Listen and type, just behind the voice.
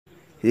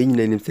Then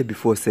you say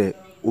before say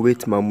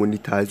wait my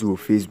monetize your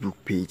Facebook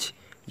page.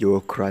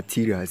 Your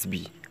criteria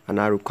be and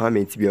our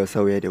requirement be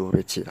also where they were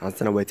rich. And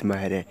then wait my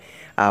head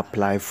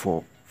apply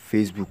for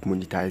Facebook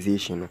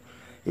monetization.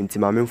 Into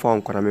my main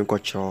form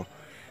culture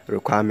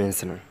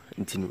requirements no.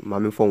 Into my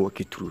main form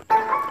work it through.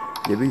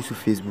 You use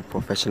Facebook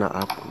professional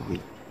app way.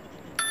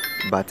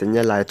 But in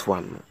your light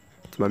one,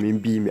 it's my main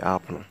be me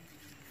app no.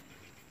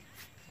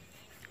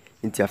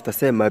 Into after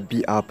say my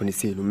B app and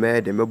say no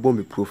me de me bomb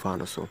me profile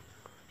no so.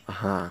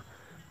 Aha.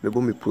 Me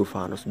bomb me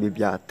profile no so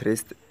maybe a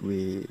trace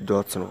we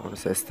dots no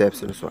say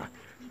steps no so.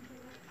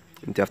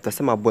 Into after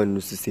say my boy no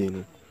say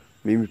no.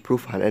 Me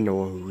profile and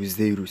no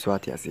zero so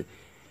what you say.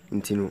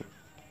 Into no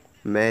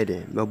me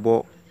de me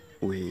bo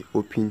we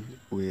open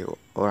we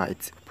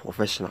alright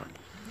professional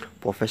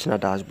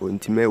dashboard.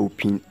 Into me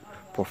open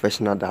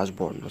professional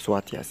dashboard no so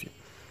what you say.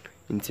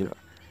 Into no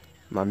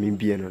ma me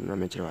be no na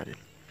me chewade.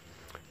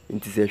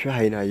 Into say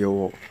hwe na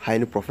your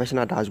high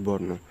professional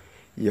dashboard no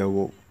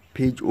your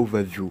page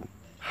overview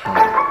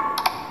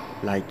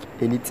like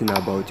anything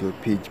about your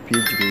page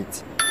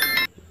rate.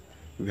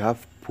 We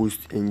have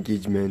post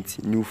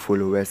engagement, new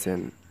followers,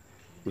 and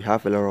we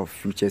have a lot of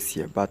features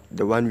here, but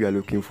the one we are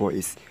looking for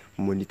is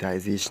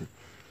monetization.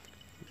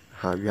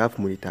 We have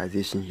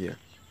monetization here,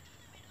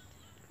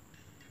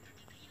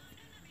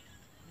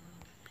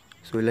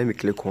 so let me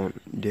click on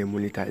the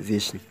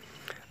monetization.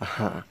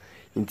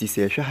 Into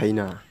say hwe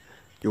na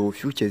your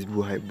features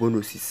be high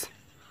bonuses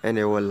and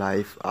your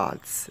live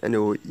ads and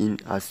your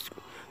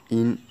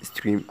in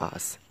stream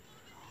ads.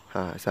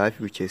 Some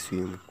features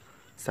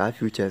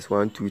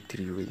 1 2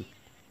 3 way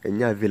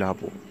and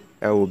available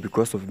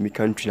because of me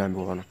country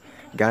number one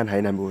Ghana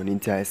high number one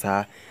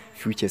into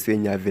features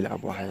when you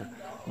available high,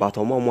 but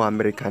more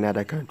American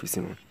other countries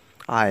and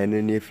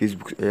then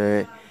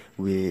Facebook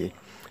we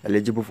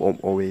eligible for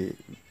or we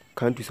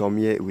countries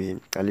we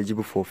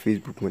eligible for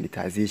Facebook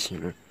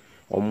monetization.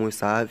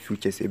 Almost all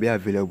features be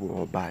available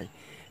or buy.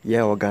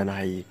 Or Ghana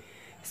high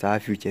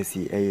features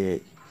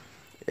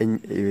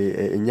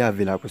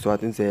available, so I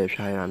think say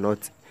are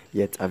not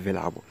yet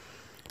available.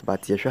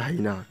 But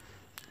now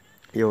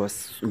your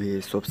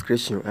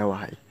subscription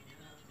high.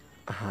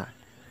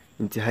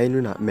 Into high no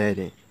na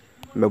me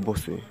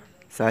boss we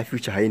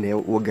future high na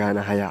wo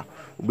Ghana high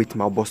bit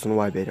my boss no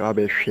wa be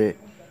share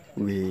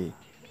we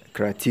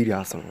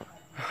criteria so.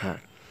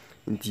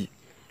 Into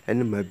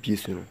any my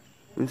business no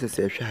into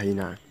say high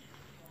na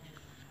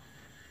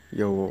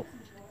you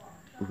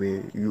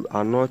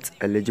are not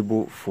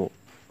eligible for.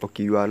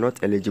 Okay, you are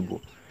not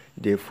eligible.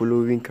 The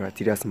following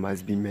criteria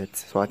must be met.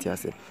 So what you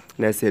say?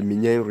 Let's say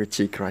minimum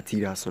rich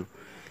criteria. So,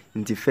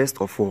 in the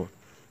first of all,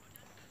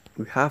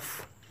 we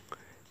have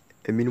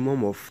a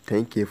minimum of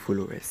 10k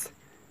followers,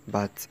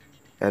 but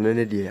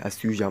another day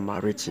as usual, my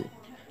rich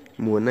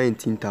more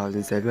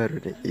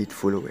 19,708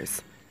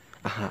 followers.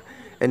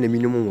 And a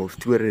minimum of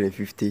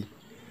 250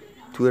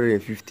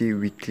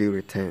 weekly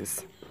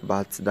returns.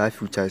 But that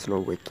feature is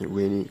not working.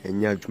 We need a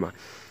nyajuma.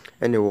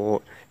 And a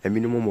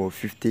minimum of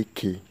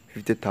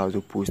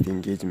 50,000 post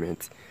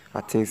engagement. I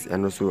think,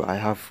 and also I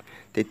have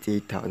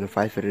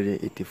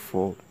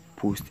 38,584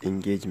 post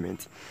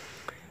engagement.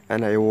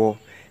 And I want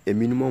a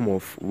minimum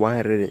of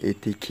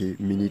 180k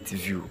minute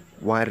view,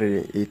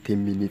 180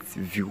 minutes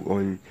view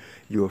on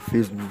your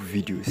Facebook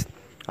videos.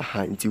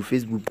 Until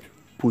Facebook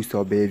post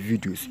or bear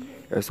videos.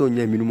 So a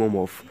minimum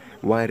of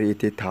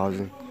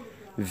 180,000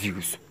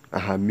 views,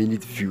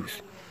 minute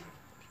views.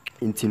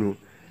 Into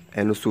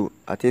and also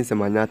I think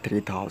some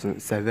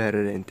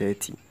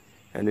 3,730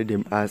 and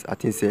them as I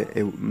think say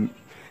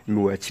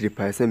me actually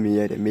person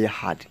me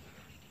hard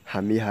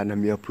me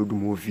upload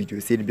more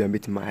videos say be a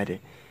bit my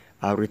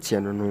I reach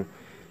no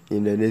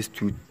in the next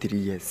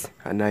 2-3 years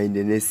and in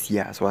the next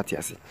year so what you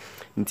say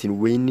until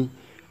when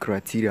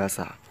criteria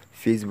are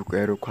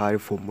Facebook require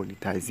for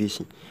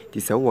monetization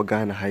this is what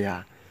Ghana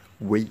hire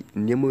we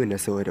nemo na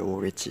say the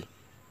rich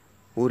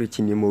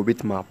nemo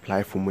bit ma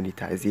apply for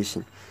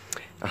monetization.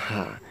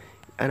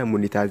 And a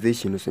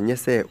monetization so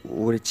yes say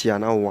rich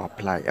and now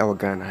apply our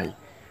Ghana high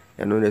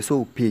and on the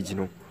so page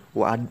no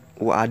what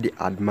add the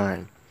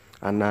admin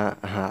and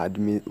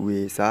admin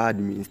we say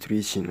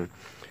administration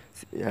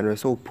and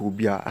so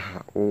probia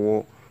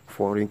or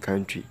foreign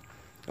country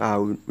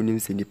we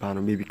say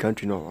the maybe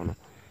country no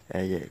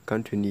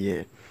country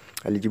near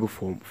eligible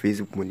for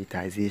Facebook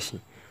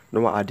monetization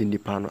no adding the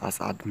panel as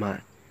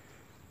admin.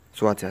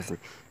 So what I say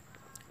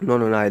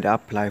no I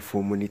apply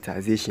for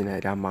monetization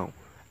at that amount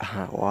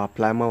or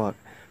apply my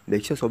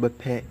make sure so be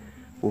pay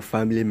or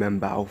family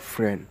member or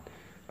friend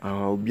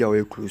be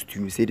away close to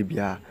you say the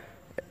be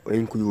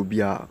include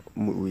be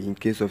in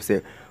case of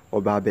say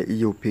or be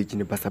your page in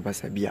the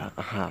basa be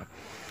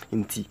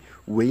inti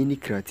we any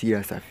criteria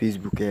as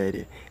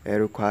Facebook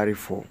require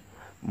for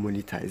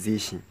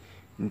monetization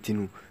inti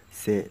no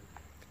say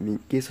in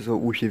case of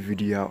watch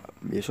video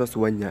make sure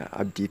so when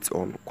updates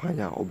on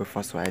kwanya or be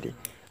fast wide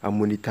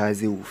and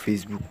monetize your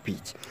Facebook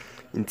page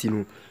inti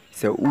no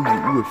so who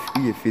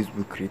a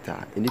Facebook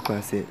creator and you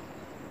can say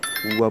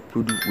who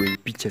upload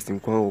with pictures in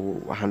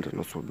 100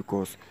 or so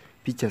because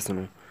pictures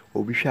no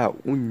obi hwa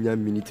unya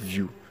minute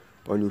view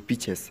on your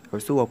pictures.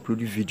 Also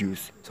upload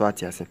videos. So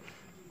what you say?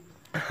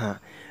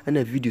 And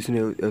the videos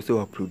no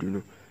also upload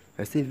no.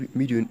 I say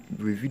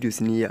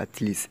videos need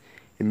at least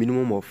a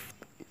minimum of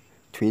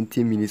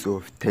 20 minutes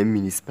or 10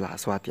 minutes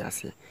plus. So what you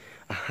say?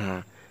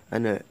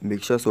 And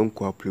make sure some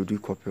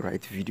upload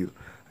copyright video.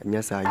 And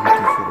yes, I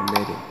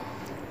YouTube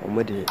for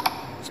made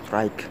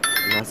strike.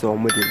 And that's all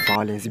made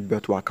violence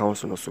built to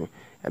accounts no so.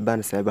 A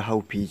ban say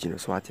how page no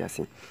so what you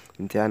say.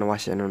 Nti ana wa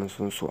hye no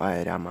so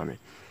ayere amame.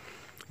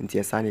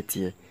 Nti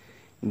sanity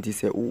nti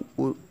say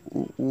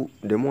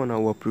the more na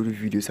we upload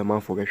videos a man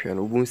for be hwe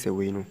no won say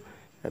we no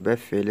e be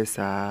feel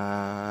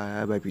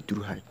sa ba bi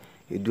duru high.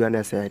 Edu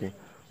ana say de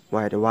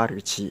why the war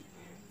reach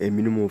a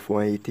minimum of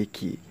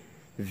 180k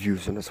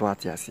views no so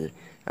what you say.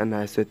 And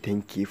I say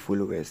 10k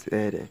followers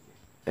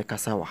e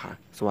kasa wa ha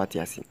so what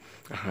you say.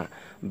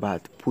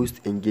 But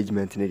post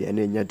engagement ne de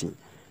na nya din.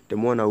 The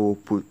more na we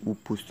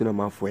post na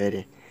man for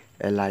e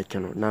like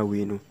no now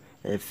we know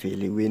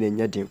fail we na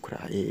nya den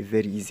kura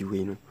very easy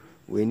we no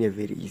we na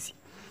very easy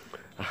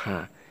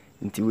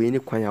nti we ni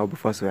kwan ya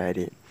obefa so ya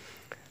de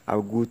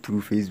I'll go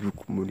through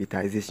Facebook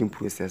monetization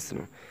process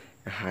no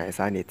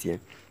esa na tie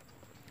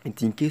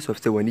nti in case of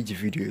say when you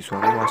video so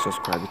I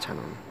subscribe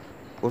channel no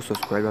or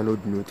subscribe and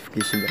the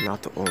notification bell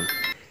not on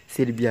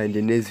say the in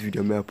the next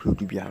video me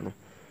upload bia no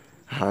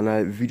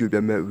na video be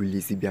me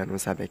release bia no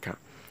sabeka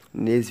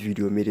next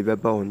video me de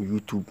beba on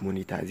YouTube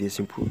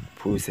monetization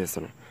process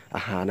no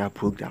na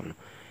program no.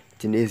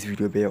 The next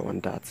video be on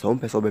that. Some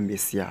person be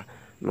miss ya.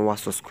 No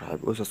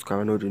subscribe. Or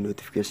subscribe no the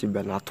notification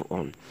bell not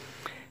on.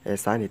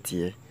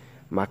 Sanity.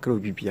 Makro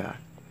bibia.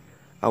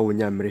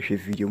 Awonya mrehwe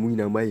video mu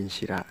nyina ma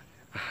yinhira.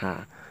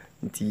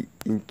 Nti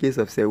in case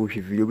of say we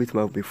video bit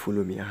ma be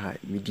follow me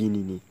me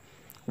dini ni.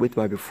 Wait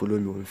ma be follow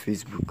me on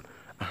Facebook.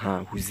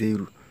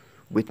 Huzeru.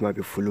 Wait ma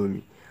be follow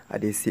me.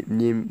 The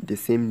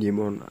same name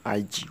on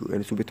IG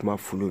and so bit ma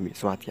follow me.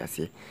 So what you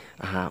say?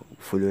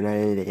 Follow na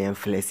the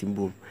flexible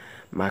boom.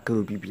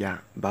 Makro bibia.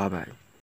 Bye bye.